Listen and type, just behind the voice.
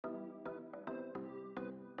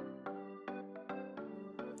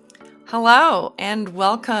Hello, and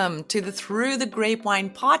welcome to the Through the Grapevine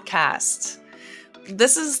podcast.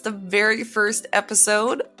 This is the very first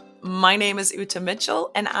episode. My name is Uta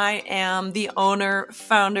Mitchell, and I am the owner,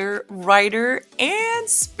 founder, writer, and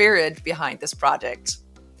spirit behind this project.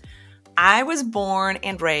 I was born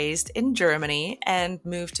and raised in Germany and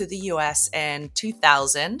moved to the US in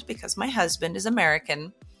 2000 because my husband is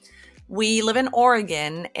American. We live in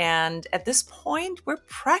Oregon, and at this point, we're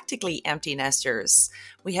practically empty nesters.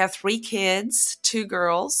 We have 3 kids, 2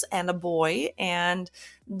 girls and a boy, and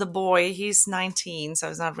the boy, he's 19, so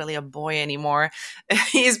he's not really a boy anymore.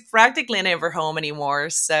 He's practically never home anymore.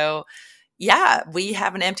 So yeah, we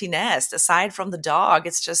have an empty nest. Aside from the dog,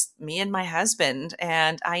 it's just me and my husband,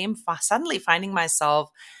 and I am suddenly finding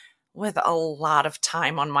myself with a lot of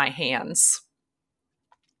time on my hands.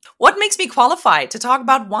 What makes me qualified to talk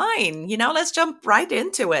about wine? Let's jump right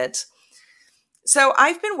into it. So,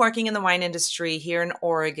 I've been working in the wine industry here in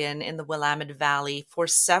Oregon in the Willamette Valley for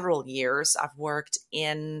several years. I've worked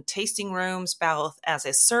in tasting rooms, both as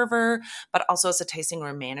a server, but also as a tasting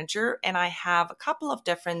room manager. And I have a couple of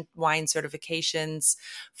different wine certifications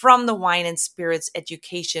from the Wine and Spirits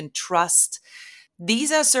Education Trust.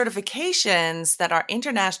 These are certifications that are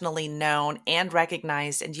internationally known and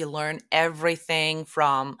recognized, and you learn everything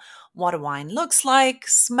from what a wine looks like,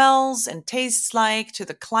 smells, and tastes like, to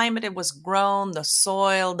the climate it was grown, the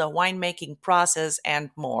soil, the winemaking process,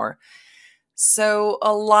 and more. So,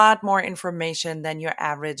 a lot more information than your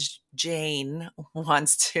average Jane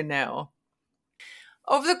wants to know.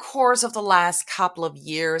 Over the course of the last couple of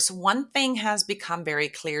years, one thing has become very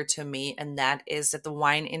clear to me, and that is that the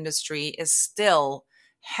wine industry is still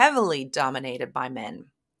heavily dominated by men.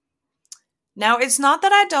 Now, it's not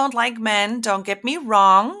that I don't like men, don't get me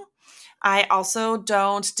wrong. I also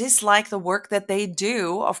don't dislike the work that they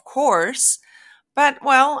do, of course. But,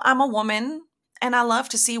 well, I'm a woman, and I love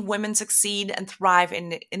to see women succeed and thrive in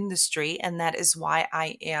the industry. And that is why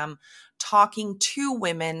I am talking to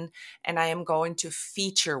women, and I am going to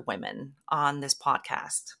feature women on this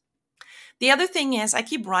podcast. The other thing is, I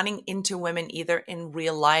keep running into women either in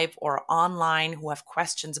real life or online who have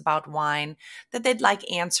questions about wine that they'd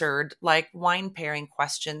like answered, like wine pairing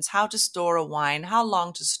questions, how to store a wine, how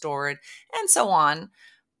long to store it, and so on.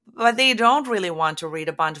 But they don't really want to read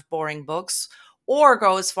a bunch of boring books or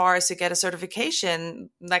go as far as to get a certification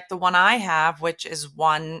like the one I have, which is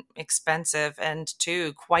 1, expensive, and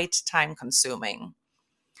 2, quite time consuming.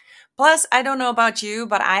 Plus, I don't know about you,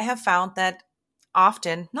 but I have found that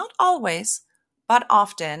often, not always, but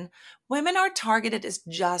often, women are targeted as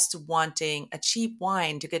just wanting a cheap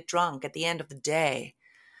wine to get drunk at the end of the day.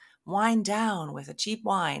 Wind down with a cheap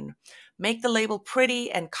wine. Make the label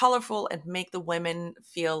pretty and colorful and make the women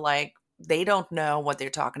feel like they don't know what they're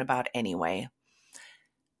talking about anyway.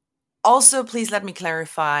 Also, please let me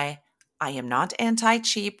clarify, I am not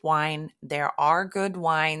anti-cheap wine. There are good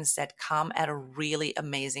wines that come at a really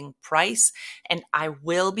amazing price, and I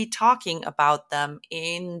will be talking about them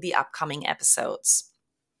in the upcoming episodes.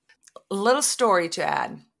 A little story to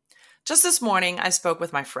add. Just this morning, I spoke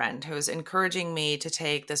with my friend who is encouraging me to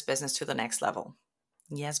take this business to the next level.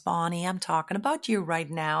 Yes, Bonnie, I'm talking about you right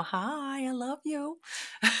now. Hi, I love you.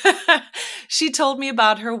 She told me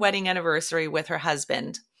about her wedding anniversary with her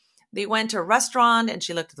husband. They went to a restaurant and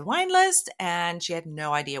she looked at the wine list and she had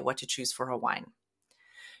no idea what to choose for her wine.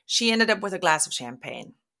 She ended up with a glass of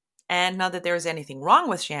champagne. And not that there is anything wrong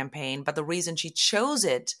with champagne, but the reason she chose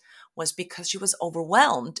it was because she was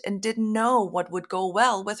overwhelmed and didn't know what would go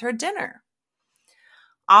well with her dinner.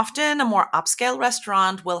 Often, a more upscale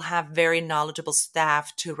restaurant will have very knowledgeable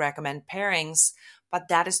staff to recommend pairings, but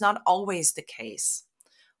that is not always the case.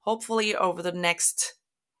 Hopefully, over the next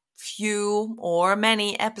few or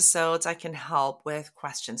many episodes, I can help with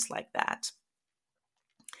questions like that.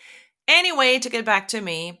 Anyway, to get back to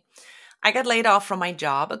me, I got laid off from my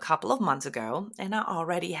job a couple of months ago, and I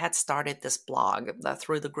already had started this blog,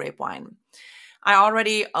 Through the Grapevine. I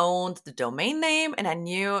already owned the domain name, and I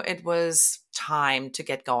knew it was time to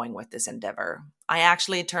get going with this endeavor. I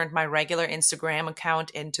actually turned my regular Instagram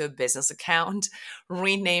account into a business account,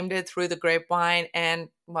 renamed it Through the Grapevine, and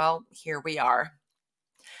well, here we are.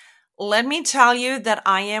 Let me tell you that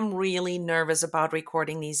I am really nervous about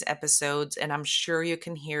recording these episodes, and I'm sure you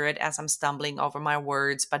can hear it as I'm stumbling over my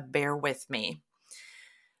words, but bear with me.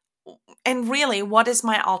 And really, what is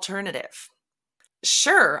my alternative?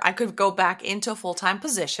 Sure, I could go back into a full-time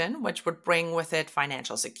position, which would bring with it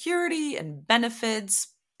financial security and benefits,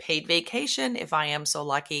 paid vacation if I am so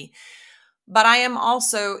lucky. But I am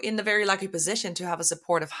also in the very lucky position to have a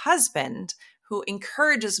supportive husband who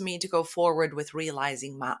encourages me to go forward with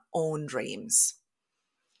realizing my own dreams.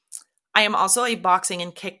 I am also a boxing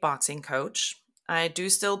and kickboxing coach. I do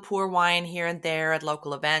still pour wine here and there at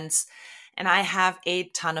local events, and I have a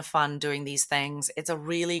ton of fun doing these things. It's a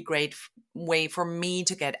really great way for me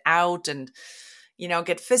to get out and,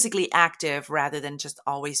 get physically active rather than just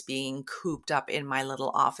always being cooped up in my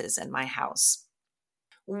little office in my house.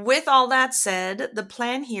 With all that said, the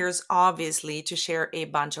plan here is obviously to share a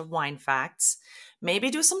bunch of wine facts,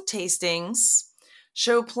 maybe do some tastings,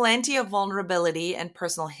 show plenty of vulnerability and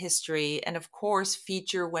personal history, and of course,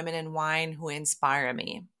 feature women in wine who inspire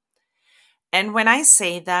me. And when I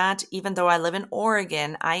say that, even though I live in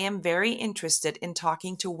Oregon, I am very interested in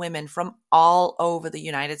talking to women from all over the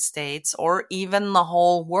United States or even the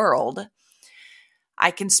whole world.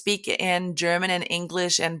 I can speak in German and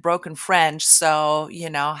English and broken French, so,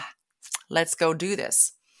 let's go do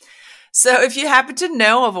this. So, if you happen to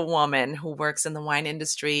know of a woman who works in the wine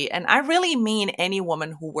industry, and I really mean any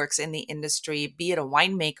woman who works in the industry, be it a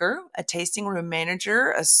winemaker, a tasting room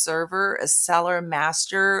manager, a server, a cellar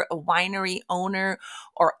master, a winery owner,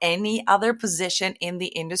 or any other position in the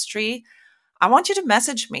industry, I want you to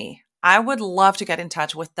message me. I would love to get in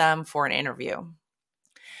touch with them for an interview.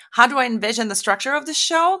 How do I envision the structure of the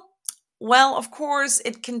show? Well, of course,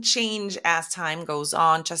 it can change as time goes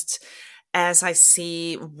on, just as I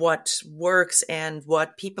see what works and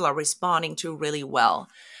what people are responding to really well.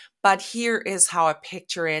 But here is how I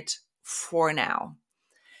picture it for now.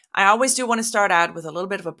 I always do want to start out with a little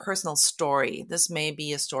bit of a personal story. This may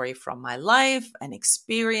be a story from my life, an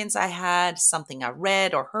experience I had, something I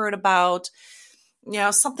read or heard about,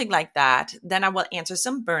 something like that. Then I will answer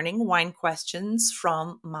some burning wine questions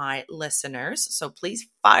from my listeners. So please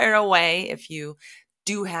fire away if you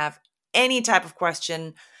do have any type of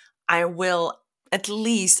question. I will at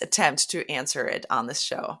least attempt to answer it on this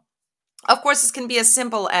show. Of course, this can be as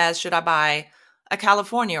simple as, should I buy a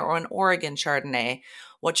California or an Oregon Chardonnay?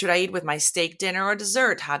 What should I eat with my steak dinner or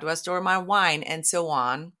dessert? How do I store my wine? And so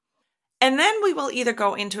on. And then we will either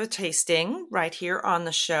go into a tasting right here on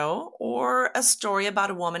the show, or a story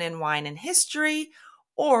about a woman in wine and history,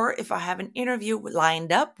 or if I have an interview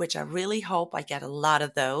lined up, which I really hope I get a lot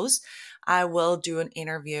of those, I will do an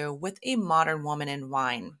interview with a modern woman in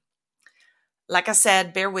wine. Like I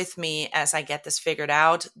said, bear with me as I get this figured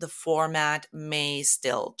out. The format may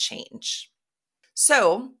still change.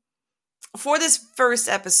 So, for this first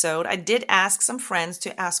episode, I did ask some friends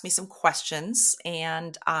to ask me some questions,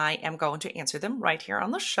 and I am going to answer them right here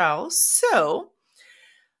on the show. So,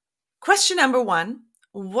 question number 1,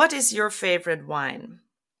 what is your favorite wine?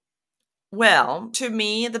 Well, to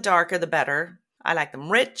me, the darker the better. I like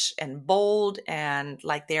them rich and bold and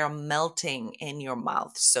like they are melting in your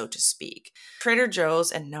mouth, so to speak. Trader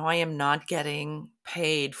Joe's, and no, I am not getting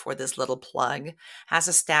paid for this little plug, has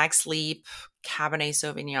a Stag's Leap Cabernet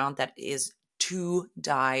Sauvignon that is to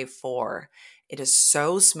die for. It is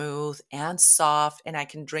so smooth and soft, and I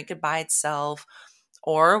can drink it by itself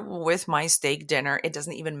or with my steak dinner. It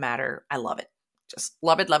doesn't even matter. I love it. Just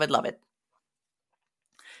love it, love it, love it.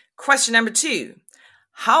 Question number 2.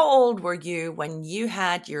 How old were you when you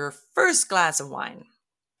had your first glass of wine?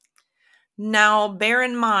 Now, bear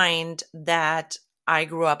in mind that I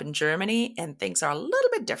grew up in Germany and things are a little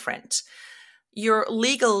bit different. Your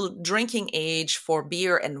legal drinking age for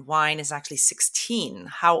beer and wine is actually 16.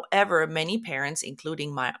 However, many parents,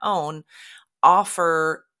 including my own,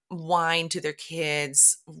 offer wine to their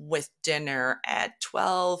kids with dinner at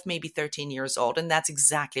 12, maybe 13 years old. And that's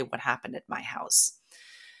exactly what happened at my house.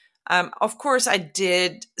 Of course, I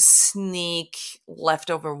did sneak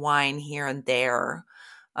leftover wine here and there.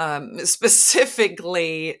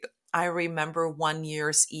 Specifically, I remember one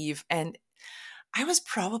Year's Eve, and I was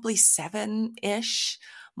probably 7-ish.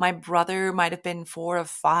 My brother might have been 4 or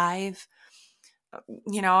 5.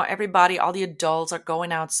 Everybody, all the adults are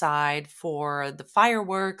going outside for the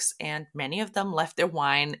fireworks, and many of them left their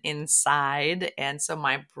wine inside. And so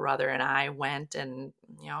my brother and I went and,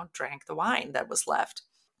 drank the wine that was left.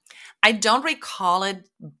 I don't recall it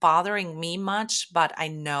bothering me much, but I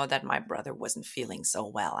know that my brother wasn't feeling so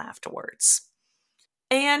well afterwards.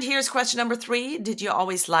 And here's question number 3. Did you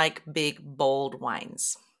always like big, bold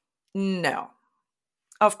wines? No,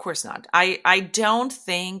 of course not. I don't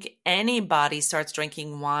think anybody starts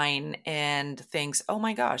drinking wine and thinks, oh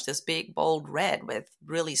my gosh, this big, bold red with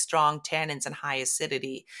really strong tannins and high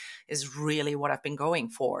acidity is really what I've been going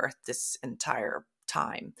for this entire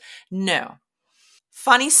time. No.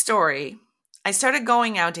 Funny story. I started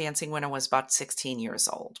going out dancing when I was about 16 years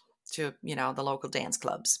old to, the local dance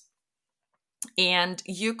clubs. And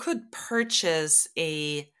you could purchase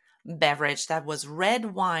a beverage that was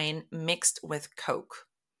red wine mixed with Coke.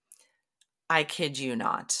 I kid you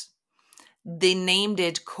not. They named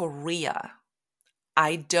it Korea.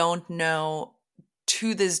 I don't know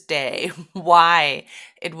to this day why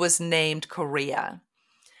it was named Korea.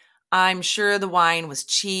 I'm sure the wine was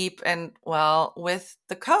cheap, and well, with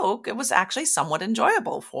the Coke, it was actually somewhat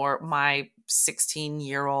enjoyable for my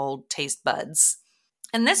 16-year-old taste buds.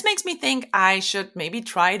 And this makes me think I should maybe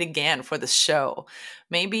try it again for the show.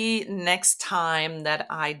 Maybe next time that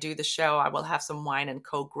I do the show, I will have some wine and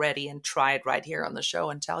Coke ready and try it right here on the show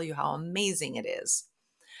and tell you how amazing it is.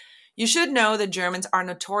 You should know that Germans are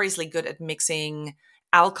notoriously good at mixing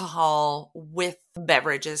alcohol with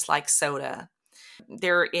beverages like soda.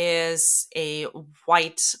 There is a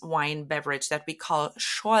white wine beverage that we call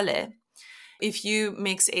Schorle. If you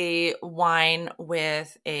mix a wine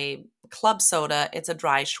with a club soda, it's a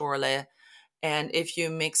dry Schorle. And if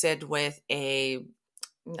you mix it with a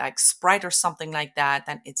like Sprite or something like that,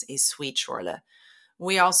 then it's a sweet Schorle.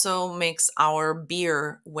 We also mix our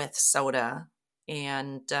beer with soda,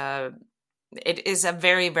 and it is a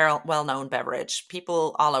very, very well-known beverage.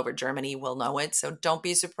 People all over Germany will know it. So don't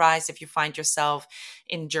be surprised if you find yourself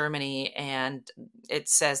in Germany and it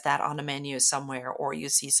says that on a menu somewhere, or you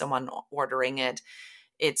see someone ordering it.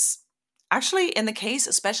 It's actually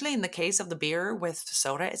especially in the case of the beer with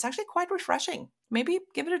soda, it's actually quite refreshing. Maybe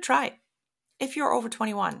give it a try if you're over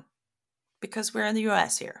 21, because we're in the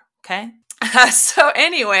US here, okay? So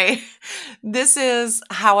anyway, this is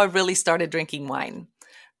how I really started drinking wine.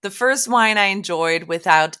 The first wine I enjoyed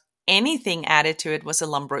without anything added to it was a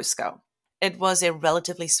Lambrusco. It was a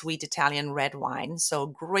relatively sweet Italian red wine, so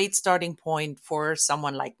a great starting point for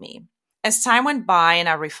someone like me. As time went by and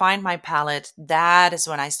I refined my palate, that is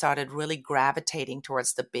when I started really gravitating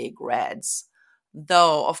towards the big reds.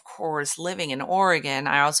 Though, of course, living in Oregon,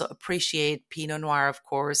 I also appreciate Pinot Noir, of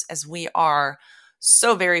course, as we are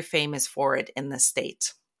so very famous for it in the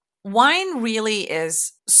state. Wine really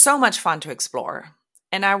is so much fun to explore.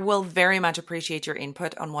 And I will very much appreciate your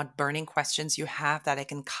input on what burning questions you have that I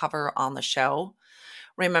can cover on the show.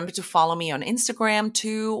 Remember to follow me on Instagram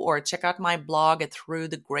too, or check out my blog at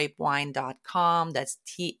throughthegrapewine.com. That's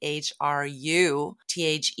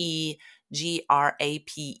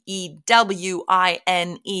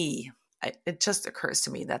THRUGRAPEWINE. It just occurs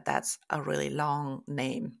to me that that's a really long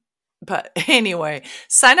name. But anyway,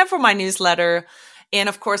 sign up for my newsletter. And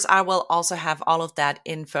of course, I will also have all of that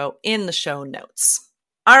info in the show notes.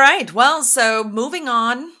 All right. Well, so moving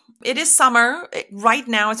on. It is summer. Right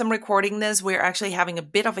now, as I'm recording this, we're actually having a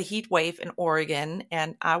bit of a heat wave in Oregon,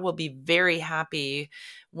 and I will be very happy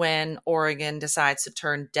when Oregon decides to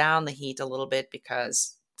turn down the heat a little bit,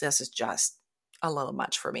 because this is just a little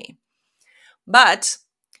much for me. But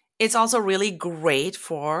it's also really great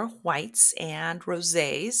for whites and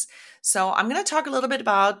rosés. So I'm going to talk a little bit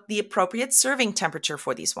about the appropriate serving temperature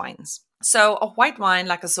for these wines. So a white wine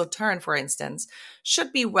like a Sauterne, for instance,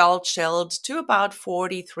 should be well chilled to about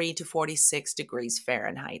 43 to 46 degrees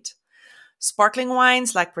Fahrenheit. Sparkling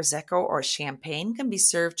wines like Prosecco or Champagne can be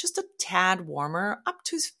served just a tad warmer, up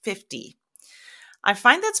to 50. I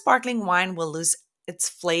find that sparkling wine will lose its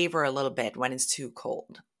flavor a little bit when it's too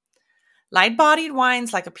cold. Light-bodied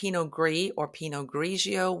wines like a Pinot Gris or Pinot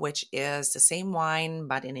Grigio, which is the same wine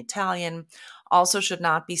but in Italian, also should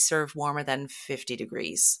not be served warmer than 50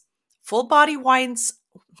 degrees. Full-bodied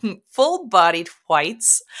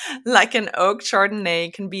whites like an oak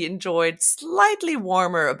Chardonnay can be enjoyed slightly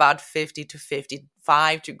warmer, about 50 to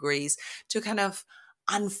 55 degrees, to kind of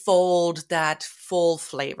unfold that full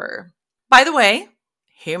flavor. By the way,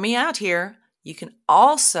 hear me out here. You can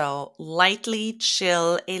also lightly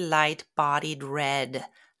chill a light-bodied red,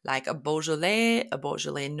 like a Beaujolais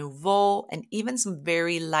Nouveau, and even some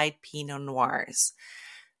very light Pinot Noirs.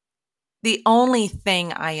 The only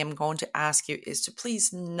thing I am going to ask you is to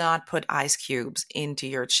please not put ice cubes into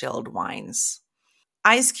your chilled wines.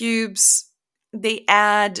 Ice cubes, they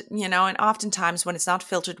add, and oftentimes when it's not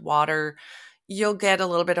filtered water, you'll get a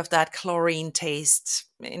little bit of that chlorine taste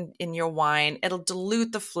in your wine. It'll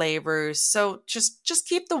dilute the flavors. So just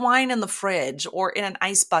keep the wine in the fridge or in an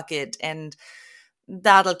ice bucket, and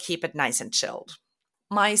that'll keep it nice and chilled.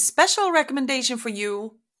 My special recommendation for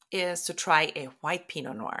you is to try a white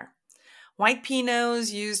Pinot Noir. White Pinots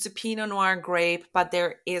use the Pinot Noir grape, but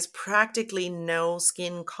there is practically no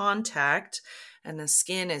skin contact, and the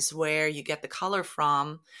skin is where you get the color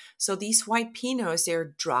from. So these white Pinots,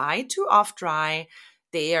 they're dry to off-dry.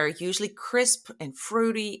 They are usually crisp and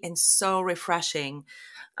fruity and so refreshing.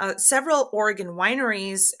 Several Oregon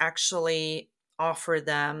wineries actually offer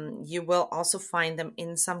them. You will also find them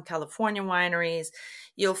in some California wineries.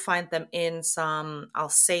 You'll find them in some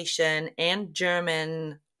Alsatian and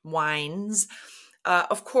German wines.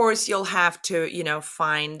 Of course, you'll have to,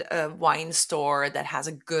 find a wine store that has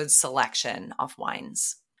a good selection of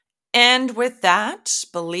wines. And with that,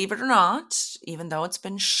 believe it or not, even though it's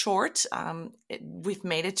been short, we've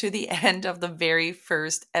made it to the end of the very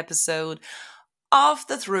first episode of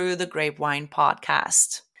the Through the Grapevine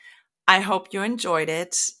podcast. I hope you enjoyed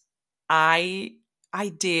it. I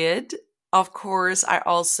did. Of course, I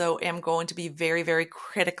also am going to be very, very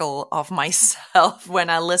critical of myself when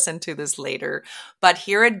I listen to this later. But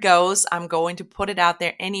here it goes. I'm going to put it out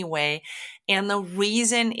there anyway. And the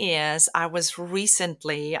reason is I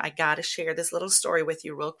got to share this little story with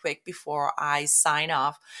you real quick before I sign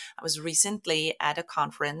off. I was recently at a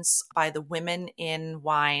conference by the Women in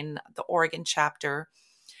Wine, the Oregon chapter.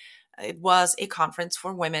 It was a conference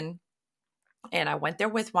for women. And I went there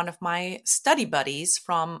with one of my study buddies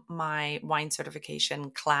from my wine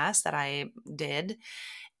certification class that I did.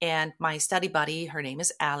 And my study buddy, her name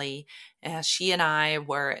is Allie. She and I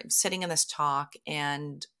were sitting in this talk,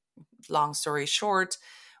 and long story short,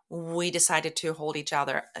 we decided to hold each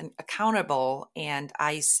other accountable. And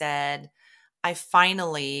I said, I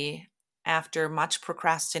finally, after much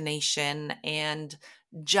procrastination and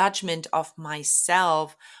judgment of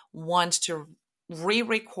myself, want to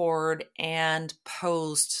re-record and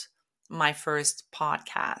post my first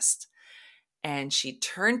podcast. And she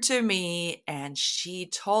turned to me and she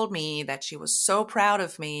told me that she was so proud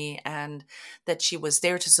of me and that she was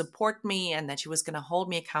there to support me and that she was going to hold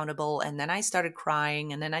me accountable. And then I started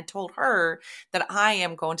crying, and then I told her that I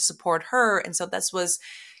am going to support her. And so this was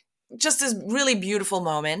just this really beautiful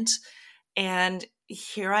moment. And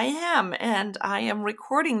here I am, and I am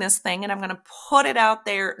recording this thing, and I'm going to put it out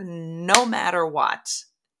there no matter what.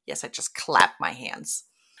 Yes, I just clapped my hands.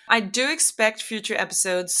 I do expect future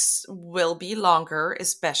episodes will be longer,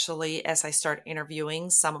 especially as I start interviewing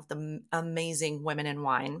some of the amazing women in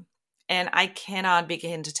wine. And I cannot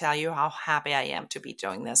begin to tell you how happy I am to be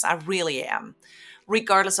doing this. I really am.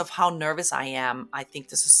 Regardless of how nervous I am, I think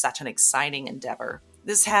this is such an exciting endeavor.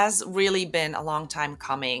 This has really been a long time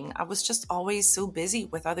coming. I was just always so busy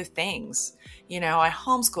with other things. I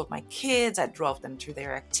homeschooled my kids. I drove them to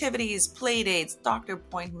their activities, play dates, doctor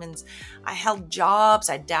appointments. I held jobs.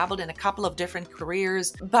 I dabbled in a couple of different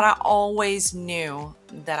careers, but I always knew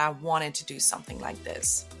that I wanted to do something like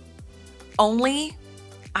this. Only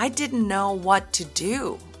I didn't know what to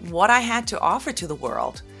do, what I had to offer to the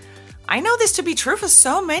world. I know this to be true for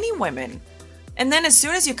so many women. And then as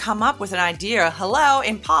soon as you come up with an idea, hello,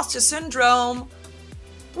 imposter syndrome,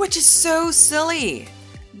 which is so silly.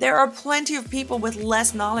 There are plenty of people with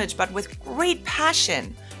less knowledge, but with great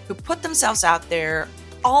passion, who put themselves out there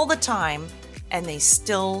all the time, and they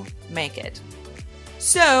still make it.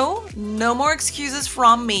 So, no more excuses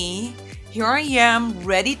from me. Here I am,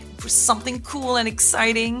 ready for something cool and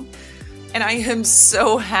exciting. And I am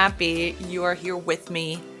so happy you are here with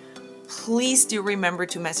me. Please do remember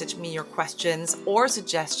to message me your questions or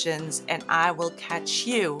suggestions, and I will catch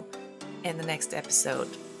you in the next episode.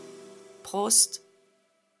 Prost!